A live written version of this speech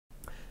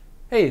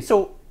Hey,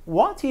 so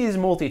what is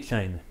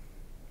MultiChain?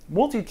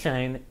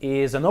 MultiChain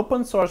is an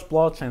open source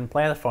blockchain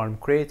platform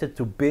created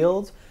to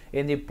build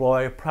and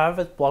deploy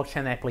private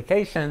blockchain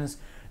applications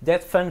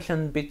that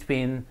function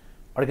between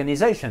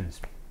organizations.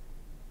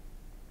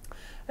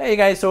 Hey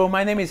guys, so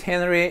my name is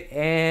Henry,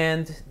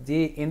 and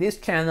in this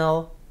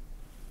channel,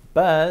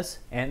 Buzz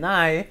and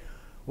I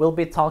will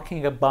be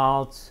talking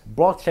about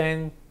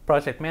blockchain,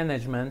 project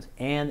management,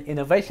 and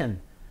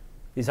innovation.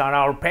 These are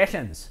our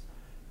passions.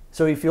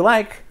 So if you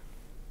like,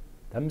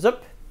 thumbs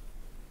up.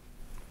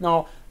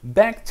 Now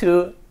back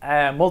to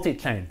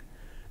MultiChain.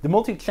 The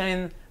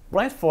MultiChain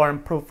platform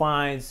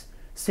provides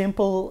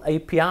simple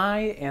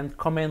API and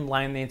command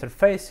line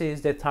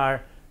interfaces that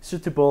are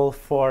suitable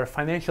for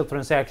financial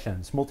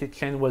transactions.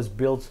 MultiChain was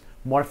built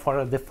more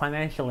for the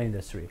financial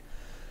industry.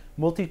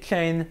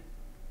 MultiChain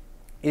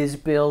is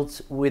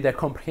built with a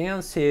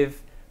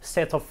comprehensive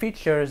set of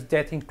features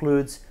that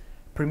includes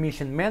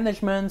permission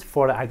management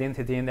for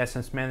identity and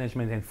access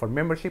management and for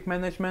membership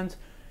management,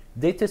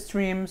 data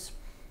streams,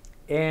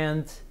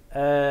 and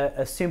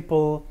a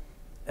simple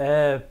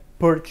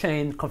per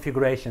chain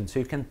configuration, so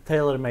you can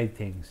tailor-make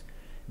things.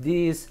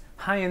 These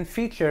high-end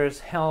features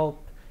help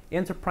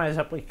enterprise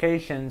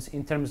applications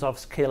in terms of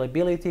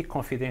scalability,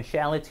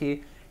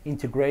 confidentiality,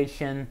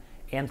 integration,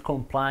 and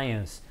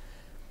compliance.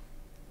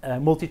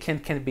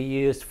 MultiChain can be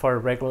used for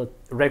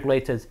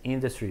regulated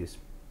industries.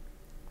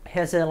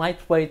 As a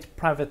lightweight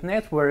private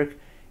network,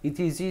 it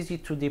is easy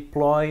to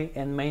deploy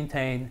and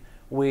maintain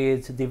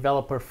with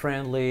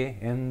developer-friendly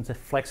and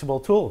flexible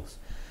tools.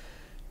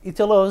 It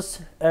allows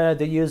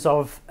the use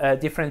of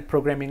different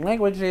programming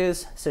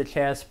languages such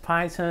as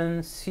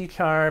Python, C#,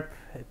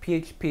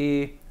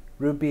 PHP,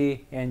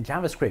 Ruby, and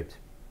JavaScript.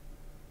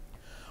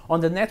 On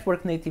the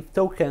network native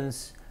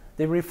tokens,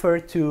 they refer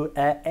to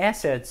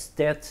assets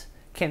that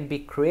can be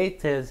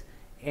created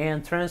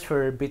and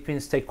transferred between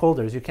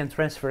stakeholders. You can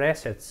transfer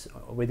assets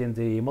within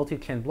the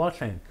MultiChain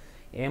blockchain.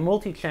 And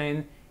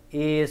MultiChain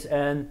is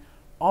an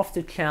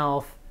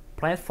off-the-shelf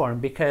platform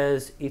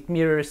because it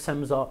mirrors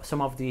some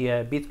of the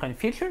Bitcoin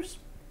features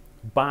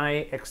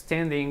by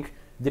extending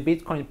the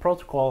Bitcoin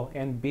protocol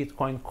and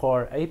Bitcoin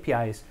Core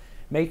APIs,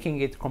 making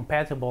it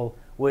compatible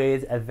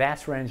with a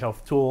vast range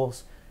of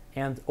tools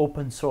and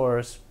open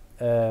source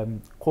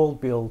code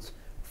builds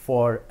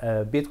for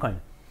Bitcoin,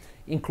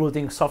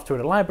 including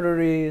software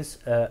libraries,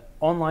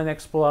 online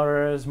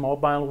explorers,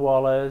 mobile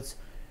wallets,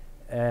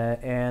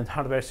 and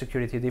hardware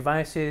security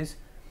devices.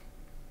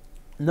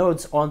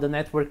 Nodes on the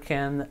network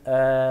can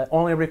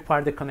only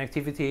require the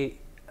connectivity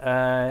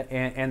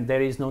and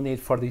there is no need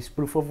for this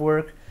proof of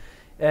work,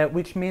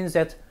 which means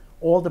that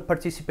all the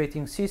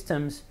participating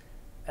systems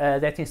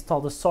that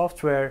install the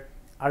software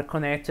are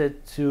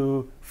connected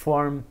to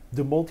form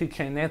the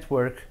MultiChain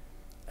network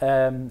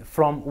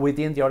from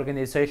within the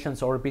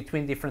organizations or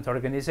between different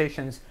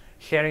organizations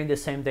sharing the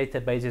same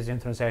databases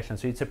and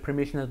transactions. So it's a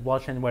permissioned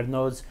blockchain where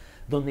nodes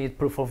don't need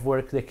proof of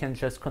work. They can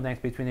just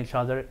connect between each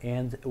other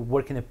and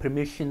work in a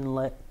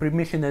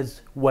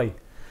permissionless way.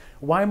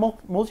 Why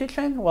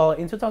MultiChain? Well,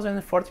 in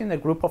 2014, a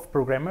group of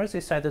programmers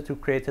decided to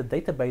create a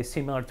database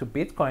similar to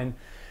Bitcoin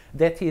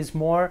that is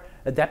more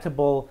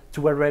adaptable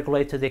to a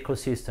regulated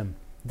ecosystem.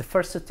 The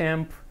first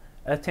attempt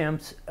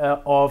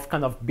of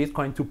kind of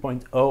Bitcoin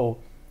 2.0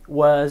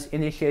 was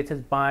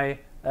initiated by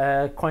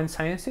Coin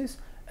Sciences,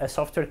 a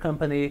software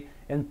company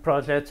and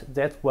project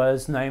that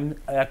was named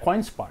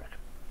CoinSpark.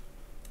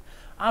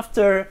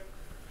 After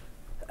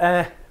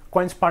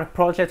CoinSpark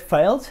project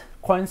failed,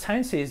 Coin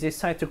Sciences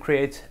decided to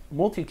create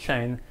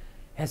MultiChain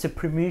as a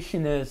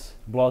permissionless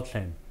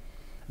blockchain.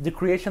 The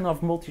creation of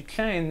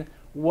MultiChain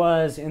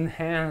was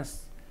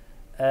enhanced,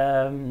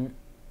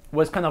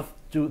 was kind of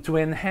to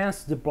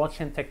enhance the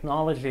blockchain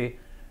technology,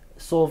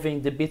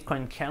 solving the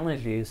Bitcoin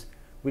challenges,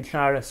 which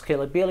are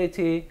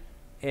scalability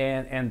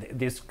and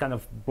this kind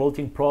of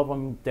bloating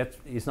problem that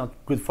is not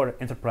good for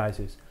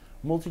enterprises.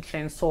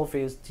 MultiChain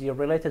solves the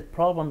related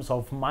problems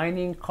of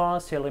mining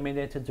costs,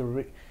 eliminates the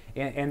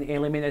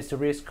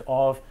risk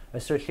of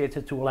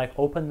associated to like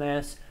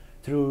openness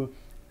through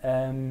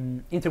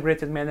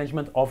integrated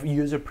management of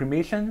user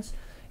permissions,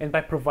 and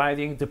by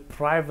providing the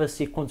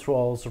privacy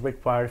controls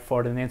required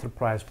for an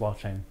enterprise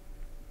blockchain.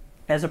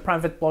 As a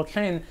private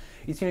blockchain,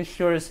 it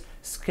ensures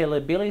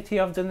scalability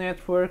of the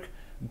network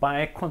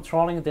by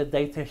controlling the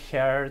data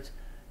shared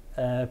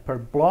per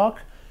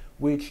block,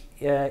 which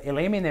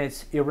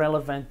eliminates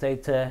irrelevant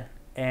data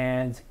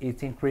and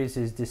it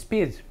increases the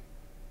speed.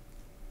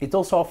 It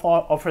also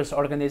offers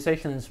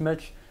organizations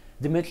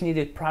the much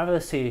needed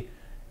privacy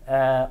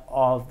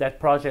of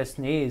that project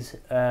needs,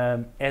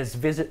 as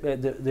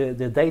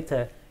the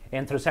data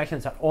and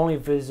transactions are only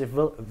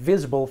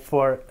visible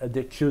for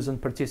the chosen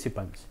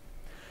participants.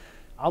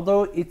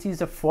 Although it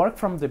is a fork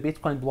from the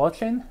Bitcoin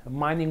blockchain,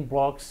 mining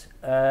blocks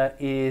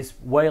is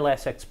way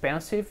less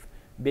expensive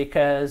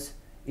because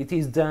it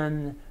is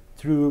done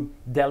through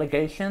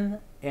delegation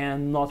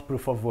and not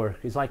proof of work.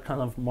 It's like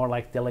kind of more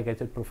like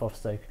delegated proof of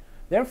stake.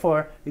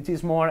 Therefore, it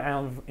is more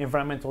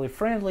environmentally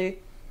friendly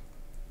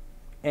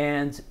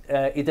and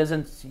it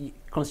doesn't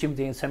consume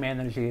the same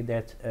energy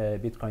that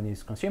Bitcoin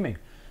is consuming.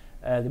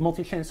 The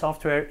multi-chain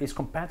software is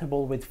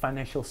compatible with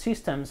financial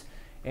systems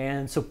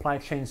and supply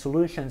chain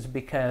solutions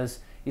because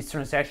its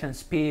transaction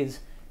speed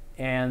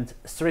and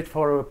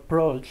straightforward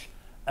approach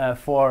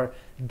for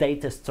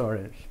data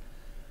storage.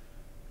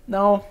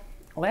 Now,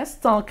 let's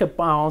talk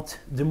about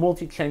the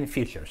multi-chain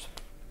features.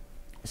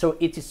 So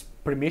it is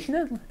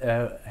permissioned,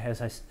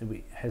 as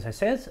I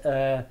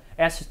said.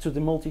 Access to the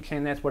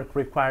multi-chain network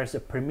requires a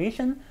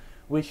permission,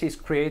 which is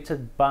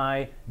created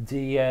by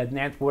the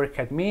network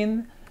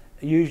admin,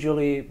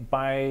 usually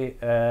by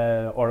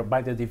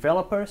the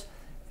developers.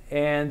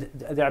 And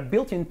there are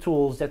built-in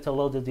tools that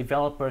allow the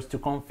developers to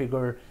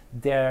configure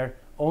their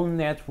own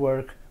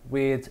network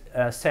with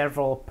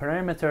several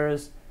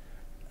parameters,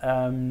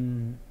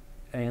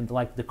 and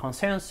like the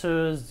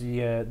consensus,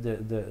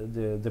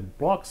 the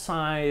block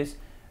size,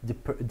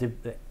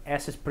 the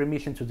access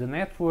permission to the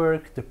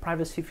network, the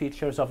privacy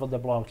features of the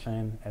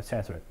blockchain,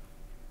 etc.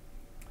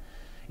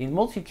 In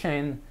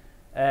multi-chain,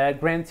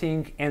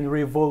 granting and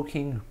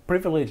revoking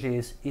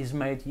privileges is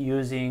made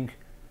using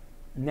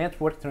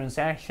network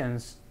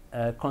transactions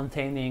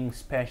containing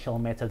special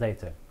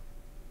metadata.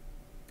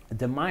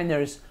 The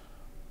miners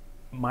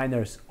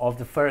of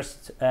the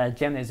first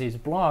Genesis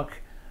block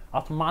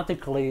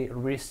automatically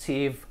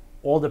receive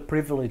all the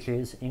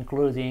privileges,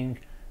 including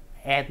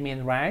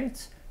admin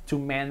rights, to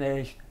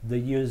manage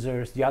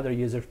the other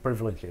users'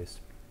 privileges.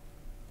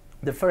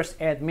 The first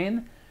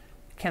admin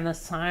can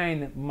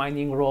assign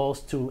mining roles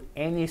to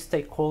any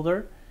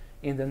stakeholder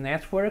in the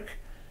network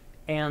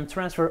and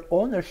transfer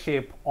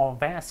ownership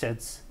of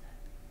assets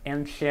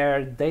and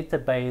share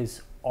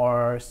database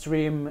or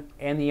stream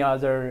any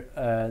other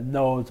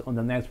node on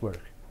the network.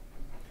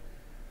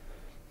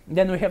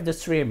 Then we have the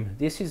stream.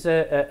 This is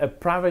a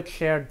private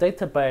shared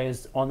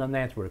database on the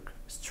network.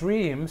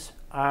 Streams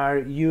are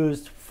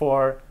used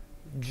for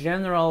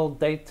general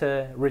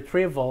data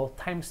retrieval,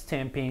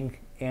 timestamping,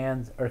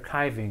 and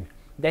archiving.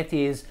 That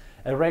is,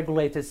 a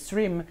regulated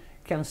stream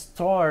can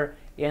store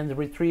and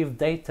retrieve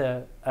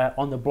data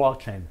on the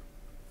blockchain.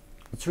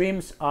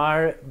 Streams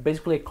are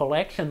basically a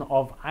collection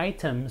of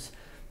items,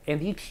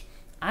 and each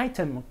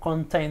item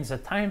contains a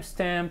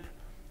timestamp,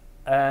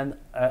 and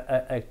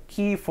a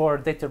key for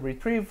data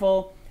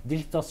retrieval,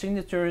 digital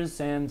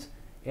signatures, and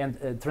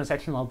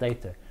transactional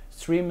data.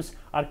 Streams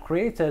are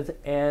created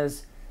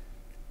as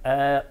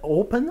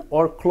open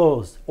or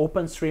closed.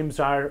 Open streams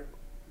are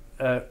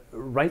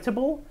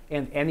writable,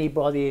 and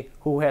anybody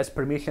who has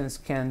permissions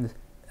can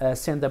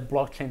send a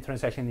blockchain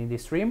transaction in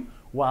this stream,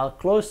 while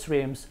closed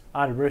streams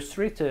are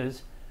restricted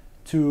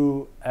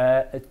to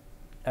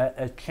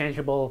a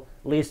changeable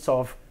list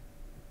of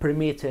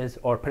permitted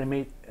or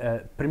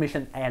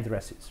permission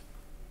addresses.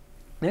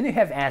 Then you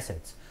have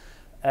assets.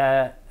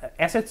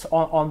 Assets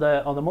on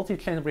the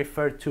multi-chain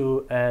refer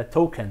to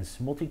tokens.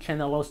 Multi-chain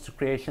allows the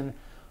creation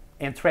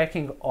and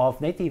tracking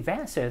of native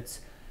assets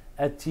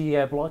at the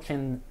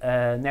blockchain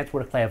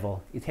network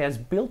level. It has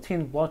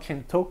built-in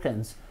blockchain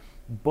tokens,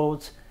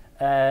 both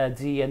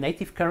the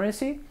native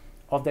currency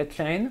of that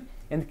chain,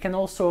 and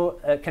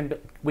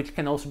which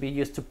can also be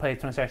used to pay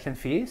transaction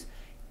fees,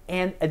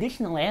 and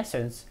additional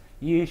assets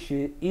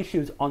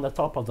issued on the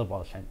top of the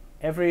blockchain.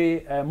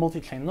 Every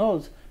multi-chain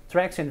node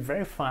tracks and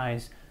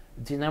verifies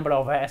the number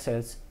of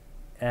assets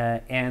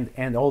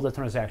and all the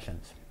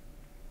transactions.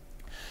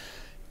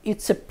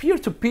 It's a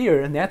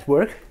peer-to-peer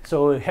network,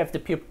 so you have the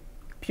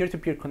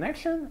peer-to-peer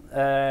connection.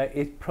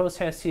 It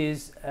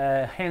processes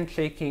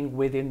handshaking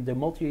within the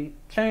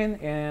multi-chain,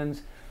 and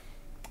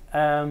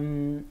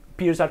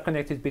peers are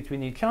connected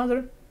between each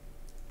other.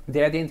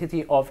 The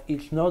identity of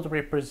each node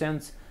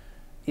represents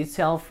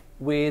itself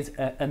with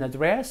an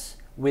address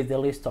with a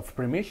list of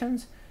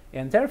permissions,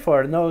 and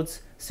therefore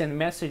nodes send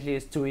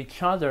messages to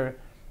each other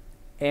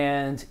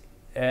and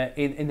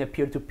in a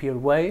peer-to-peer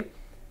way.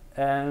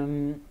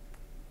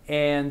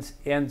 And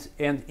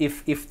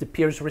if the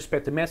peers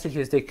respect the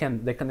messages, they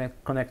can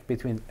connect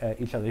between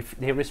each other if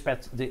they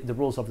respect the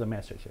rules of the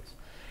messages.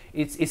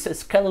 It's a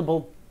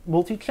scalable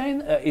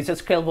multi-chain. It's a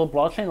scalable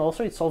blockchain.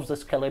 Also, it solves the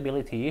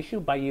scalability issue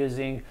by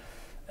using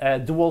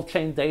dual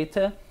chain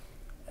data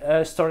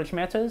storage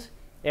methods.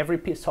 Every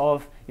piece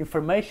of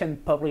information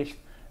published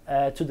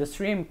to the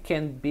stream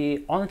can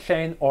be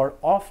on-chain or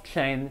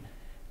off-chain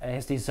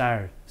as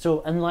desired.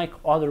 So unlike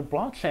other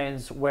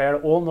blockchains where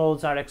all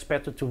nodes are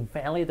expected to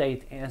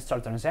validate and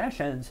start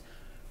transactions,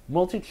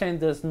 multi-chain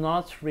does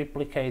not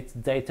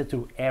replicate data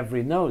to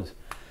every node.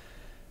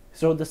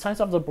 So the size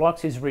of the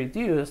blocks is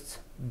reduced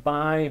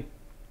by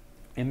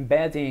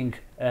embedding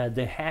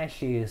the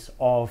hashes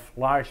of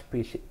large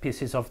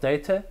pieces of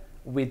data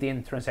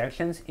within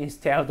transactions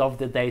instead of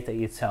the data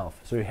itself.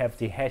 So you have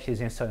the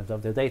hashes instead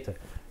of the data,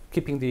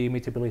 keeping the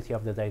immutability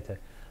of the data.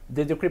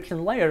 The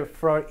decryption layer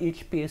for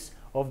each piece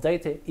of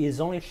data is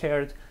only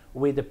shared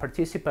with the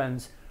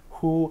participants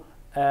who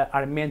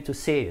are meant to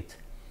see it.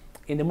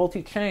 In the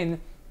multi-chain,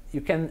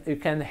 you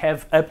can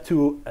have up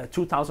to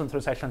 2,000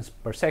 transactions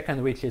per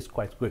second, which is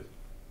quite good.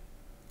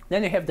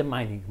 Then you have the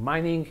mining.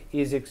 Mining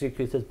is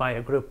executed by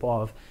a group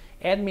of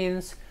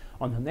admins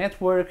on the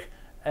network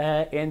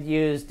and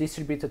use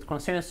distributed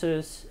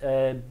consensus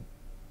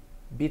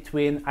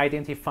between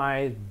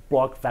identified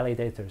block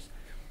validators.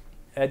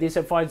 This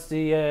avoids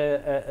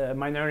the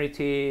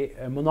minority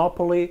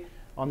monopoly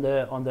on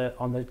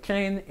the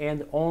chain,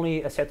 and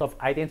only a set of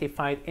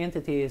identified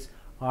entities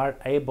are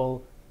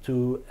able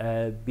to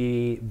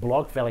be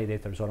block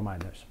validators or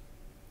miners.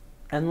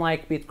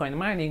 Unlike Bitcoin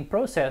mining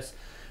process,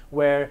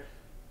 where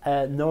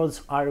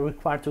nodes are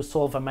required to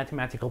solve a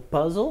mathematical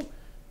puzzle,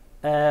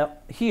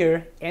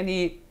 here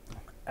any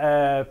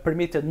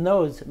permitted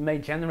node may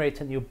generate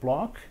a new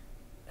block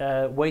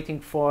waiting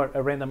for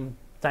a random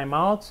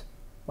timeout,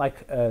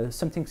 like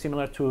something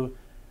similar to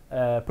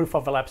proof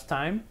of elapsed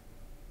time.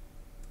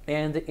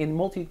 And in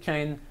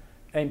MultiChain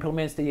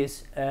implements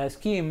this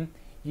scheme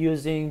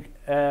using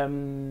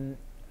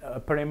a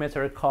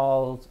parameter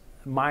called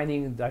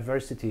mining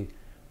diversity,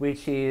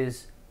 which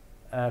is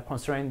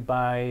constrained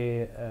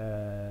by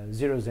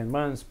zeros and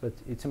ones, but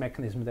it's a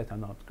mechanism that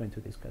I'm not going to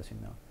discuss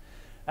now.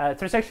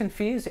 Transaction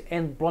fees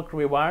and block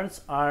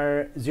rewards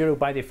are zero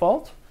by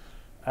default.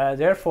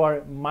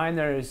 Therefore,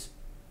 miners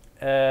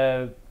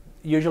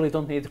usually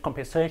don't need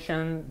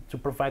compensation to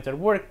provide their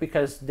work,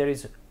 because there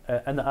is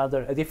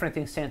a different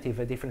incentive,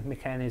 a different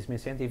mechanism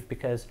incentive,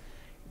 because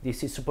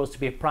this is supposed to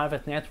be a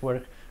private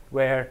network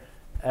where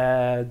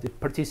the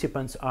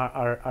participants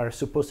are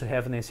supposed to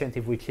have an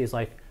incentive, which is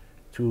like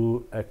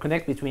to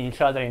connect between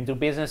each other and do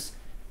business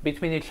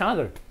between each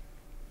other,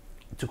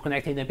 to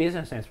connect in a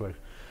business network.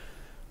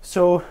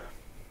 So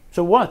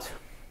what?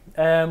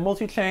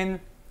 MultiChain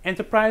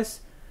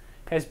Enterprise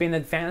has been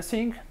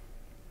advancing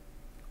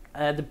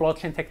the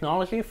blockchain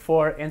technology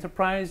for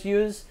enterprise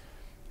use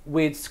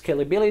with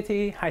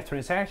scalability, high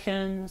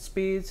transaction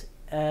speeds,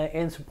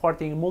 and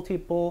supporting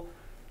multiple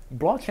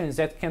blockchains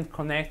that can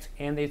connect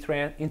and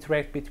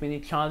interact between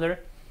each other,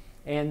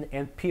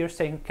 and peers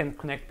can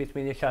connect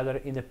between each other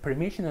in a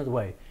permissioned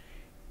way.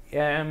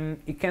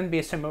 It can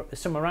be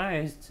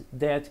summarized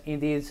that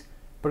indeed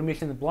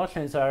permissioned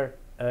blockchains are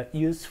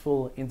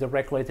useful in the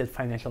regulated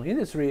financial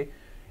industry,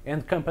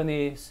 and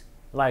companies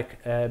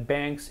like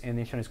banks and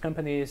insurance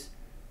companies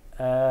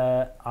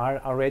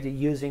are already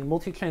using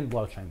multi-chain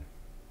blockchain.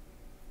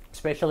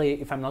 Especially,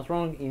 if I'm not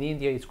wrong, in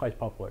India it's quite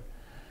popular.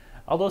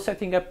 Although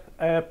setting up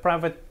a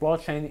private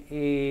blockchain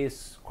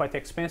is quite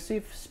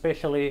expensive,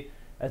 especially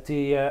at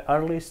the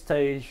early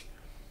stage,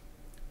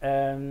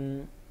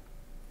 and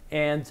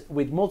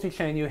with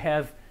multi-chain you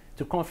have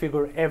to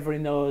configure every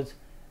node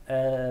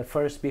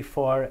first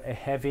before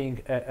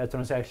having a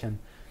transaction.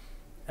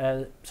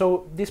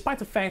 So despite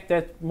the fact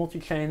that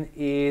multi-chain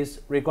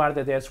is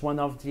regarded as one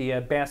of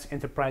the best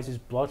enterprises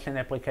blockchain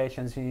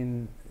applications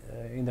in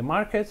the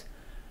market,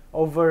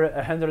 over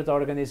 100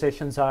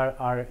 organizations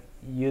are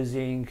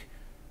using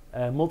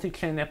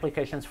multi-chain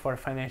applications for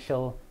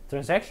financial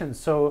transactions.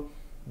 So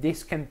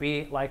this can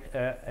be like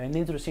an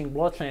interesting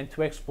blockchain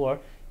to explore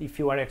if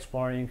you are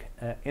exploring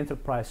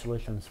enterprise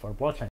solutions for blockchain.